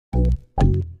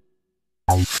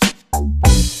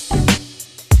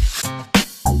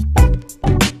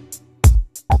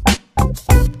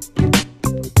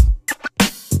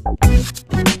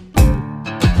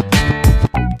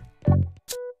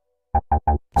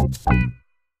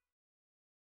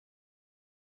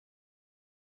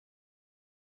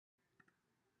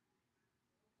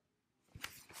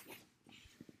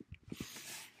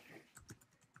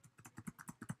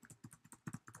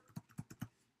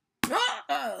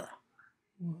Ah!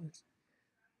 What?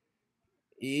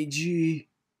 AG.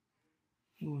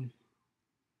 What?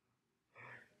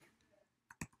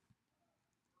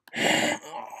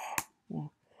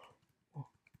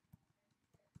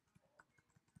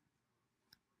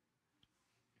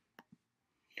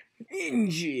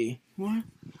 Angie. What?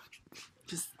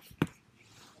 Just.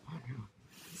 What are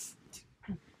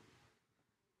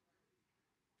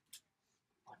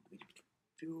you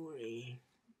doing?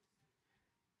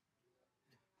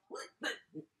 What the?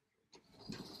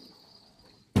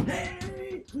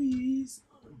 Hey, please.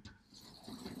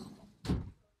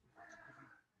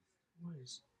 What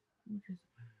is? What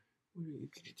are you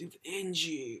gonna do with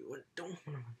Angie? What? Don't.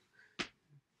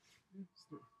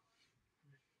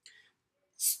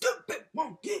 Stupid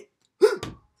monkey!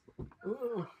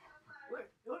 Oh, what?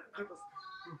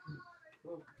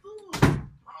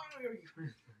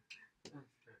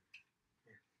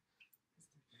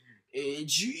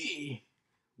 AG!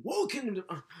 Walking the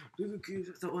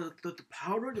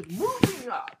powder is moving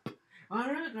up!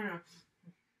 Alright,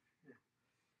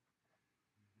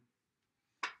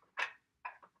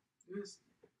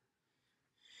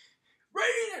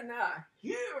 rain and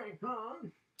hearing, huh?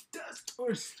 Dust or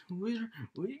what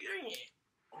are you doing?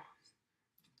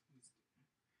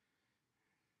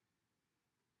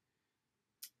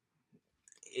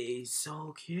 It's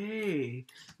okay.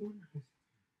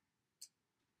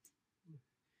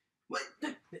 What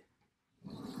the?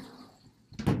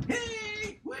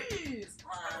 Hey, please,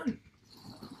 run!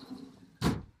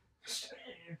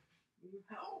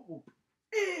 Help!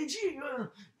 Hey, gee,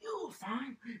 you'll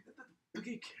find the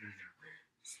big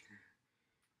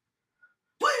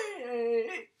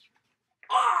wait!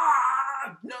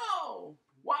 Ah, no!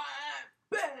 What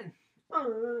happened?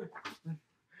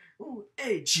 Oh,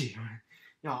 hey, gee,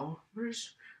 y'all,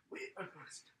 where's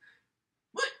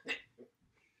what?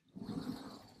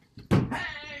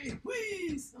 Hey,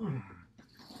 please!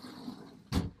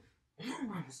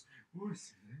 What's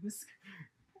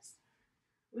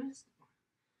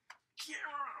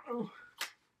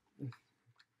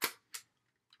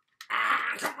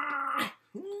ah, come on!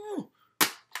 Ooh.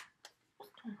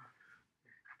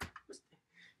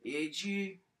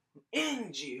 AG,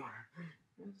 NG.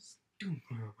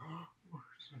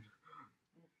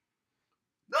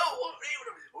 No,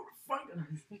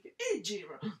 AG.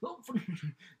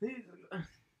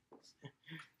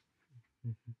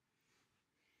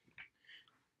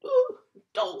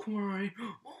 Don't worry.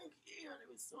 Oh, yeah,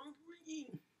 it was so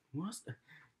green. What's that?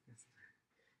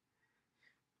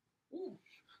 Ooh.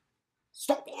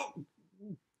 Stop!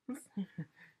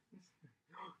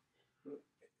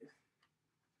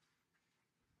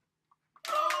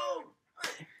 Oh!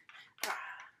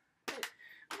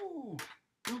 Oh!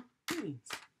 What please?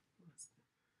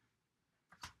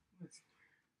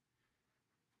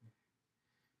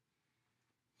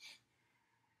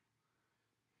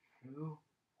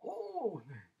 Oh!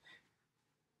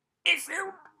 It's a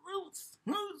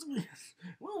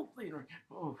well, later.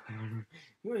 Oh,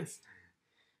 yes.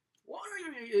 What are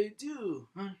you gonna do?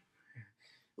 Huh?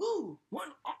 Ooh,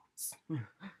 one ox.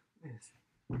 Yes.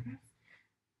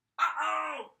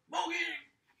 Oh, Bogey!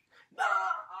 No!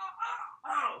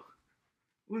 Oh!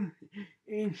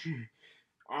 Injury.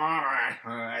 Alright,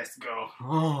 let's go.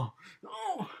 Oh,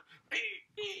 no!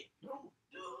 No!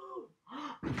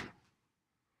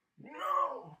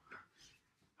 No!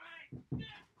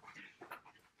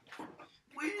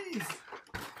 Please!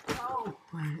 Oh,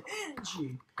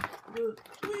 Angie!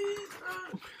 Please!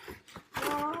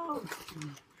 No!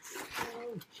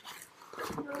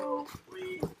 No,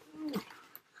 please!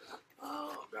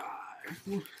 Oh, God!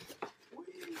 Please!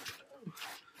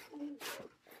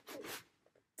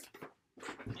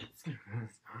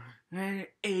 Hey,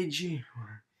 Angie!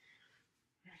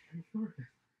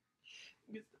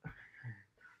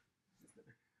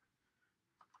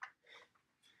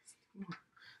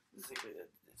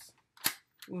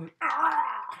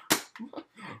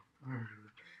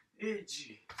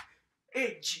 Edgy,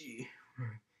 edgy.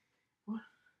 What?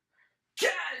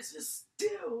 Guys is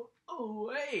still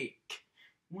awake.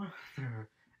 What?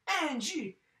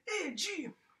 Angie,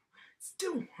 Angie,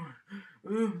 still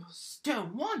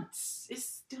once. It's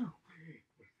still.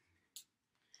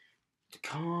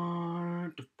 Come on.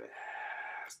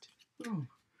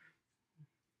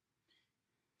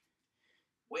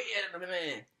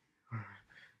 man.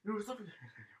 There was something.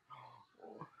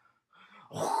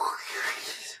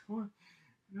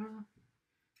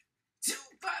 Too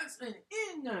fast and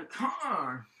in the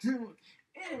car.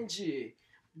 Angie,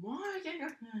 why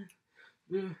can't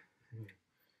you?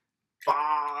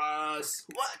 Boss,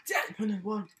 what that?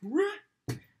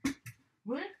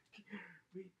 What?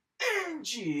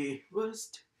 Angie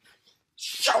was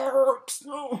sharks.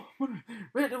 No,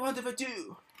 what did I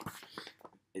do?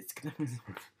 It's gonna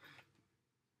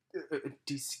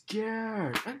be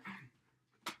scared.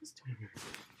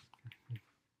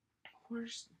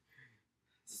 Where's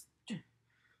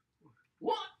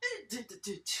what did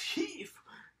the thief?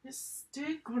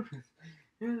 Stick on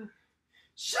it.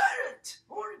 Shut it!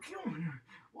 Organ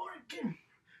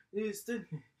is the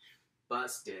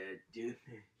busted dude.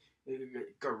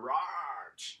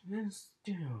 Garage.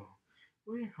 Still,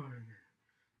 where are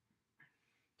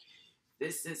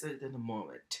this isn't the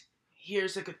moment.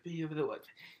 Here's a good view of the what.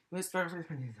 Let's start with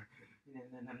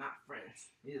not friends.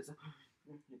 It's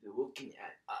looking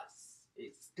at us.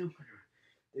 It's stupid.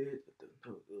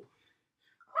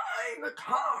 I'm the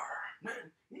car.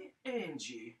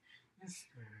 Angie.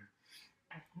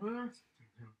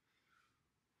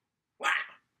 What?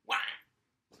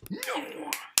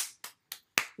 No.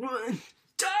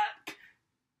 Duck.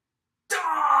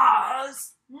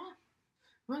 Does. What?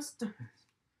 What's the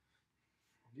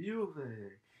you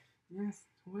there? Yes,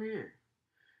 where?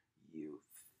 You.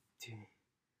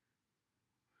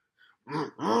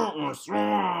 What's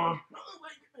wrong?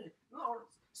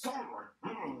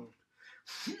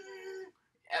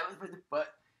 Everybody but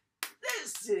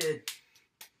this is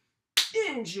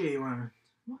Angie one.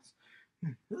 What's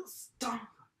stop?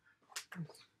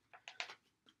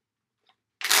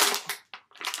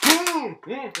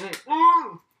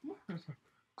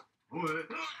 What are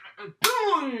you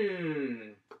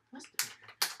doing? What's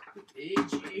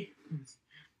Angie?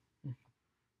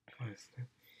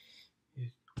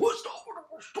 What's the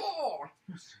store?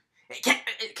 It can't.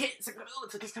 What's going on?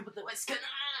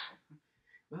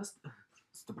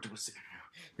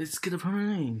 It's gonna put my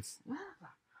names.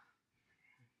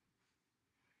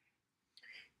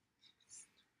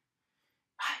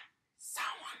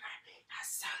 Someone has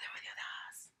something with your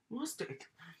What's the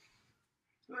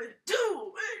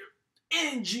do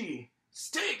Angie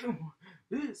steak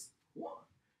this what?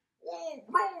 Oh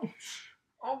no!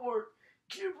 Our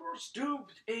giver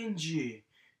stupid Angie.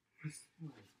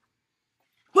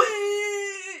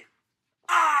 Wait!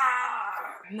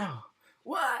 No.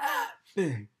 What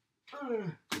happened?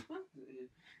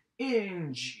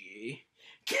 Angie,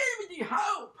 give me the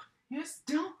help. You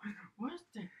still what's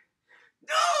the no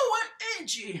what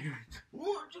Angie?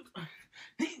 What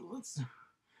hey what's no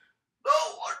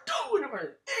what doing about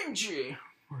Angie?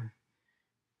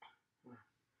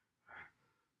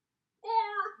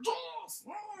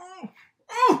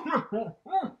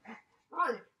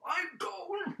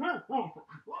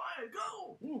 I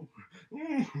go.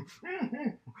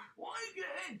 Why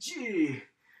Angie?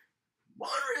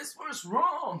 What's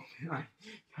wrong?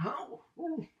 How?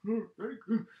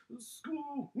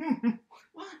 School.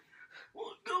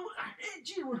 What go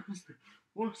Angie?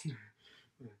 What's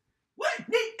what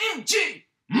need Angie?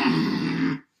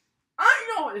 I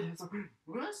know it is.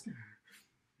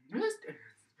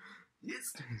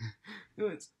 It's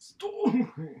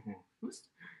storm. What's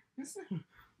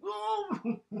oh,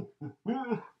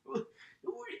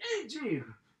 Angie.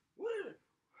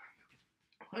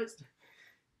 What's the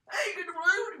hey, good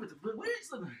morning with the where's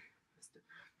the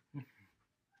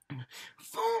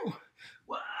phone?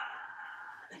 What?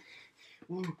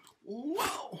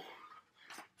 Whoa.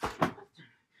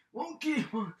 Okay,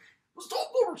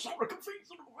 stop over somewhere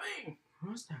confused in the rain.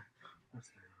 What's that?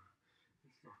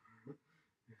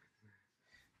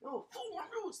 Oh, four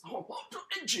news. Oh, what to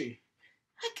Angie?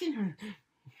 I can.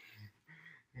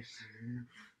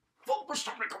 Four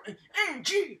somewhere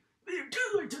Angie. You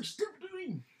do it to stop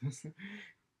doing.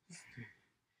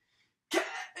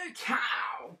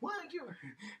 Cow. What you?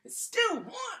 It still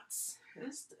wants.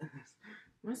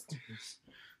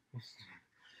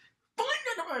 Find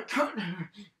another account.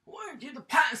 Where did the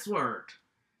password?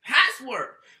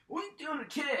 We do the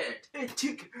kid. It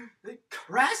took the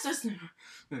crisis.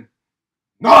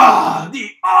 What?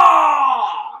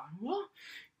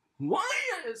 Why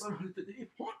is the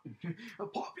important? A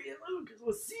puppy and Lucas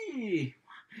will see.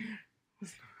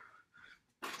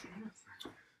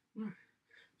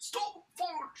 Stop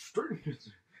for strangers.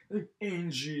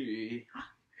 Angie.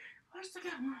 Where's the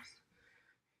guy?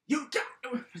 You got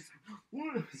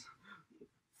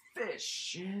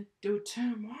fish do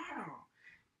tomorrow.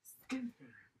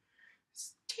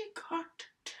 Stick hot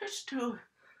test to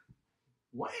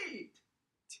wait.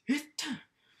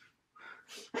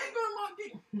 Hang on,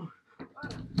 monkey.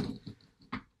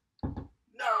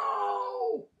 No!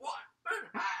 What?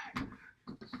 Hi.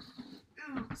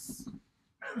 Oops.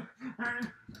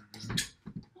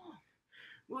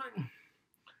 What?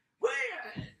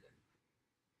 Where?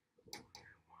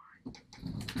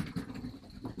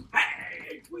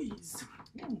 Hey, please.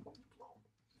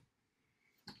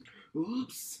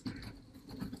 Oops.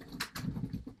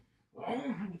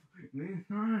 Oh,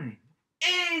 fine.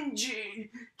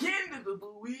 Angie, can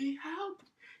we help?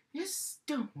 Yes,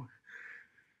 don't.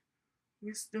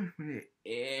 Yes, don't.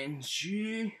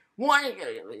 Angie, why?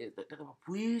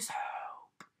 Please help.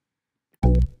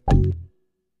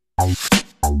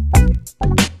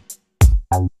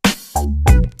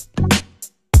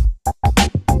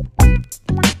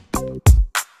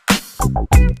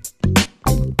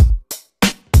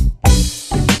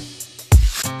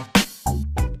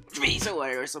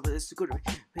 Or something. Let's go to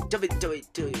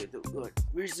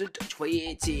where's the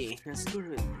 2018? Let's go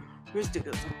to where's the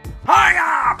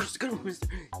hiya? Let's go to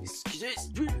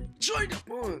join the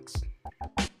books.